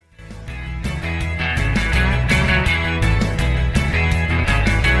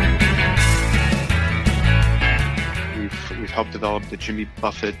helped develop the Jimmy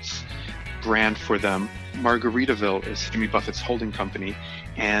Buffett's brand for them. Margaritaville is Jimmy Buffett's holding company,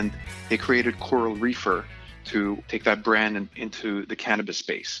 and they created Coral Reefer to take that brand into the cannabis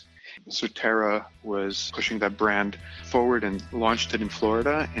space. Surterra was pushing that brand forward and launched it in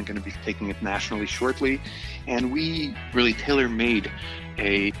Florida and going to be taking it nationally shortly. And we really tailor-made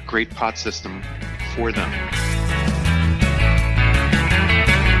a great pod system for them.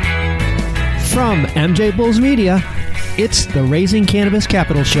 From MJ Bulls Media, it's the Raising Cannabis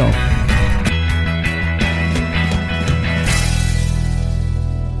Capital Show.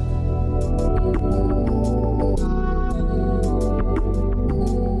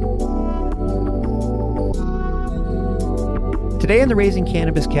 Today on the Raising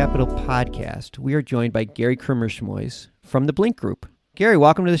Cannabis Capital podcast, we are joined by Gary Krumerschmoys from the Blink Group. Gary,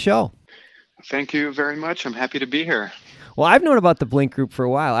 welcome to the show. Thank you very much. I'm happy to be here. Well, I've known about the Blink Group for a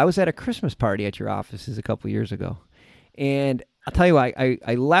while. I was at a Christmas party at your offices a couple years ago. And I'll tell you what,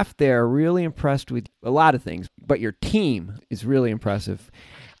 I left there really impressed with a lot of things, but your team is really impressive.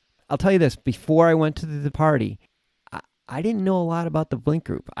 I'll tell you this, before I went to the party, I didn't know a lot about the Blink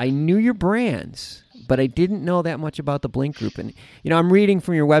Group. I knew your brands, but I didn't know that much about the Blink Group. And, I'm reading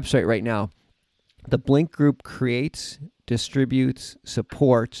from your website right now. The Blink Group creates, distributes,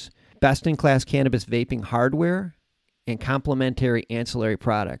 supports best-in-class cannabis vaping hardware and complementary ancillary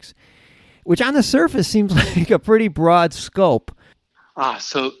products, which on the surface seems like a pretty broad scope.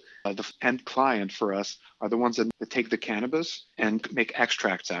 So the end client for us are the ones that take the cannabis and make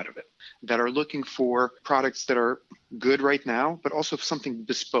extracts out of it, that are looking for products that are good right now, but also something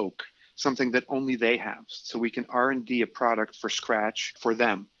bespoke, something that only they have. So we can R&D a product for scratch for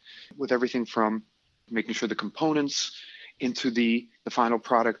them, with everything from making sure the components into the final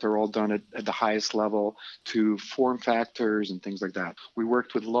product are all done at the highest level, to form factors and things like that. We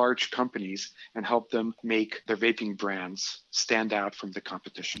worked with large companies and helped them make their vaping brands stand out from the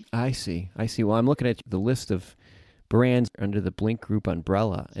competition. I see. Well, I'm looking at the list of brands under the Blink Group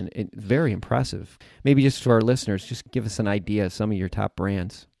umbrella, and very impressive. Maybe just for our listeners, just give us an idea of some of your top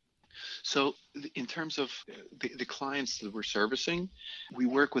brands. So in terms of the clients that we're servicing, we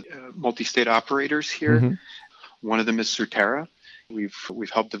work with multi-state operators here. Mm-hmm. One of them is Surterra. We've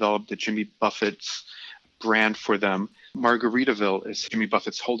helped develop the Jimmy Buffett's brand for them. Margaritaville is Jimmy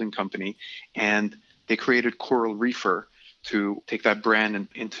Buffett's holding company, and they created Coral Reefer to take that brand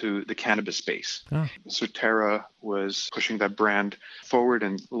into the cannabis space. Oh. Surterra was pushing that brand forward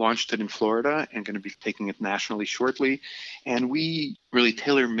and launched it in Florida and going to be taking it nationally shortly. And we really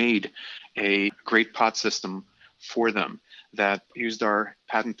tailor-made a great pod system for them that used our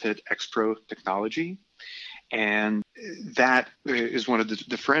patented X-Pro technology. And that is one of the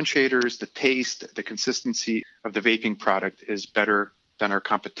differentiators. The taste, the consistency of the vaping product is better than our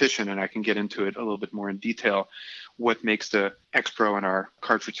competition. And I can get into it a little bit more in detail, what makes the X-Pro and our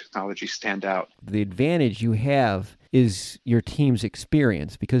cartridge technology stand out. The advantage you have is your team's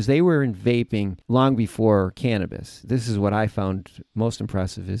experience, because they were in vaping long before cannabis. This is what I found most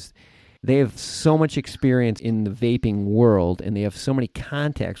impressive, is they have so much experience in the vaping world, and they have so many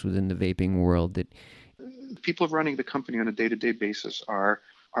contacts within the vaping world that people running the company on a day-to-day basis are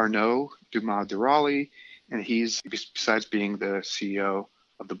Arnaud Dumas-Durali, and he's, besides being the CEO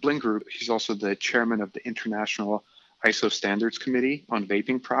of the Blink Group, he's also the chairman of the International ISO Standards Committee on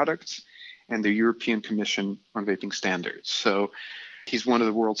Vaping Products and the European Commission on Vaping Standards. So he's one of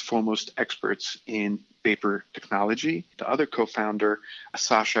the world's foremost experts in vapor technology. The other co-founder,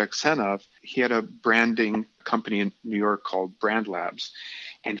 Sasha Aksenov, he had a branding company in New York called Brand Labs,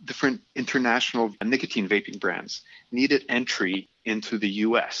 and different international nicotine vaping brands needed entry into the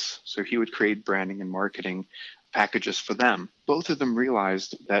US. So he would create branding and marketing packages for them. Both of them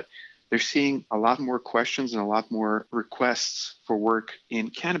realized that they're seeing a lot more questions and a lot more requests for work in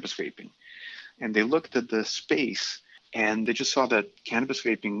cannabis vaping. And they looked at the space and they just saw that cannabis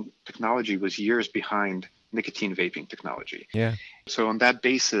vaping technology was years behind nicotine vaping technology. Yeah. So on that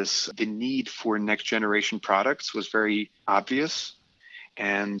basis, the need for next generation products was very obvious.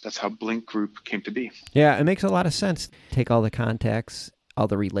 And that's how Blink Group came to be. Yeah, it makes a lot of sense. Take all the contacts, all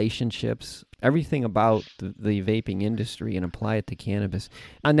the relationships, everything about the vaping industry and apply it to cannabis.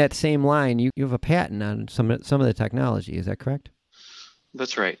 On that same line, you have a patent on some of the technology. Is that correct?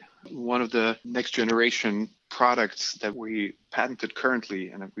 That's right. One of the next generation products that we patented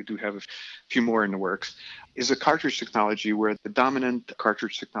currently, and we do have a few more in the works, is a cartridge technology where the dominant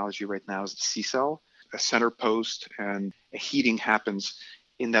cartridge technology right now is the C-cell. A center post and a heating happens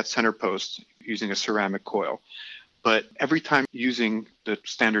in that center post using a ceramic coil. But every time using the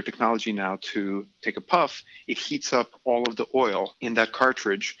standard technology now to take a puff, it heats up all of the oil in that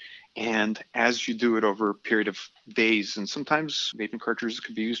cartridge And as you do it over a period of days, and sometimes vaping cartridges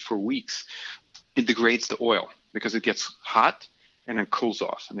can be used for weeks, it degrades the oil because it gets hot and then cools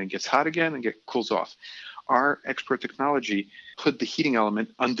off, and then gets hot again and cools off. Our expert technology put the heating element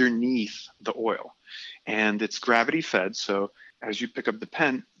underneath the oil, and it's gravity fed. So as you pick up the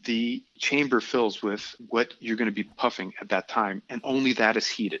pen, the chamber fills with what you're going to be puffing at that time, and only that is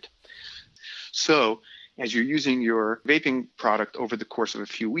heated. So as you're using your vaping product over the course of a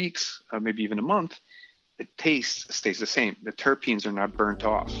few weeks, maybe even a month, the taste stays the same. The terpenes are not burnt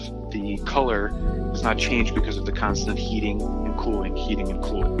off. The color does not change because of the constant heating and cooling, heating and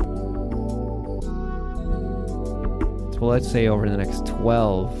cooling. Well, let's say over the next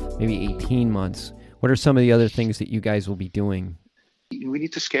 12, maybe 18 months, what are some of the other things that you guys will be doing? We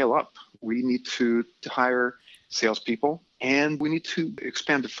need to scale up. We need to hire salespeople, and we need to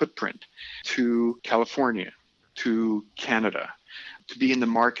expand the footprint to California, to Canada, to be in the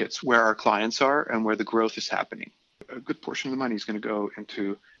markets where our clients are and where the growth is happening. A good portion of the money is going to go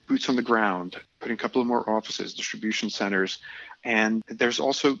into boots on the ground, putting a couple of more offices, distribution centers, and there's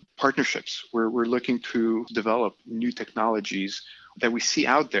also partnerships where we're looking to develop new technologies that we see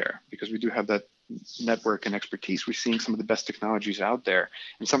out there, because we do have that network and expertise. We're seeing some of the best technologies out there,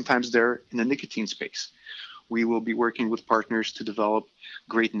 and sometimes they're in the nicotine space. We will be working with partners to develop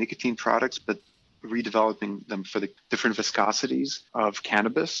great nicotine products, but redeveloping them for the different viscosities of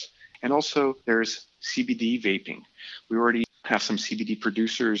cannabis. And also there's CBD vaping. We already have some CBD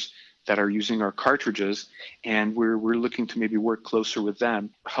producers that are using our cartridges, and we're looking to maybe work closer with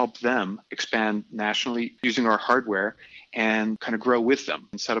them, help them expand nationally using our hardware, and kind of grow with them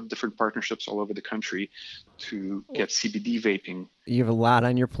and set up different partnerships all over the country to get CBD vaping. You have a lot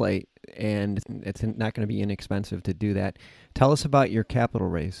on your plate, and it's not going to be inexpensive to do that. Tell us about your capital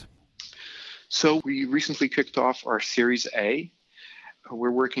raise. So we recently kicked off our Series A.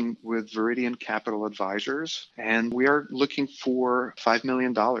 We're working with Viridian Capital Advisors, and we are looking for $5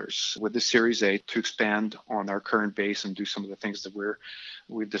 million with the Series A to expand on our current base and do some of the things that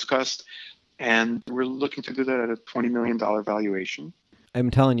we've discussed. And we're looking to do that at a $20 million valuation. I'm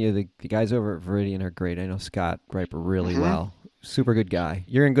telling you, the guys over at Viridian are great. I know Scott Riper really well. Super good guy.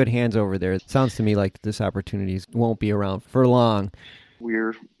 You're in good hands over there. It sounds to me like this opportunity won't be around for long.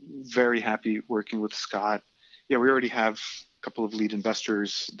 We're very happy working with Scott. Yeah, we already have a couple of lead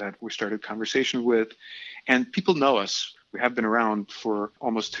investors that we started conversation with, and people know us. We have been around for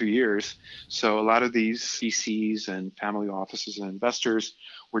almost 2 years. So a lot of these VCs and family offices and investors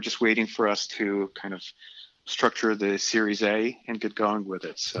were just waiting for us to kind of structure the Series A and get going with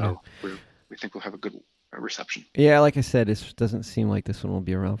it. So we think we'll have a good reception. Yeah, like I said, it doesn't seem like this one will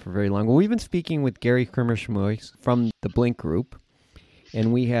be around for very long. Well, we've been speaking with Gary Krimmerschmois from the Blink Group,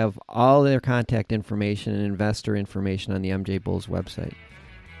 and we have all their contact information and investor information on the MJ Bulls website.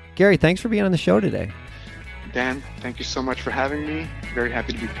 Gary, thanks for being on the show today. Dan, thank you so much for having me. Very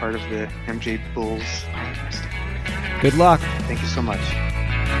happy to be part of the MJ Bulls podcast. Good luck. Thank you so much.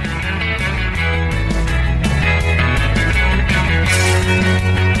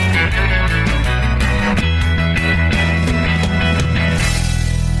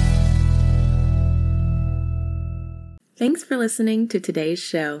 Thanks for listening to today's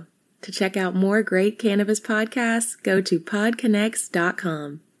show. To check out more great cannabis podcasts, go to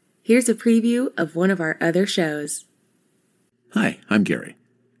podconnects.com. Here's a preview of one of our other shows. Hi, I'm Gary,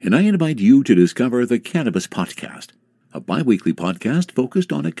 and I invite you to discover the Cannabis Podcast, a bi-weekly podcast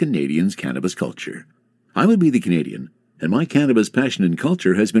focused on a Canadian's cannabis culture. I would be the Canadian, and my cannabis passion and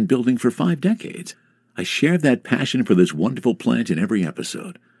culture has been building for 5 decades. I share that passion for this wonderful plant in every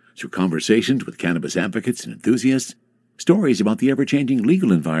episode, through conversations with cannabis advocates and enthusiasts, stories about the ever-changing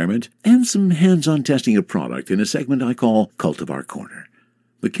legal environment, and some hands-on testing of product in a segment I call Cultivar Corner.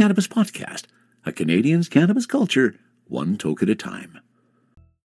 The Cannabis Podcast, a Canadian's cannabis culture, one toke at a time.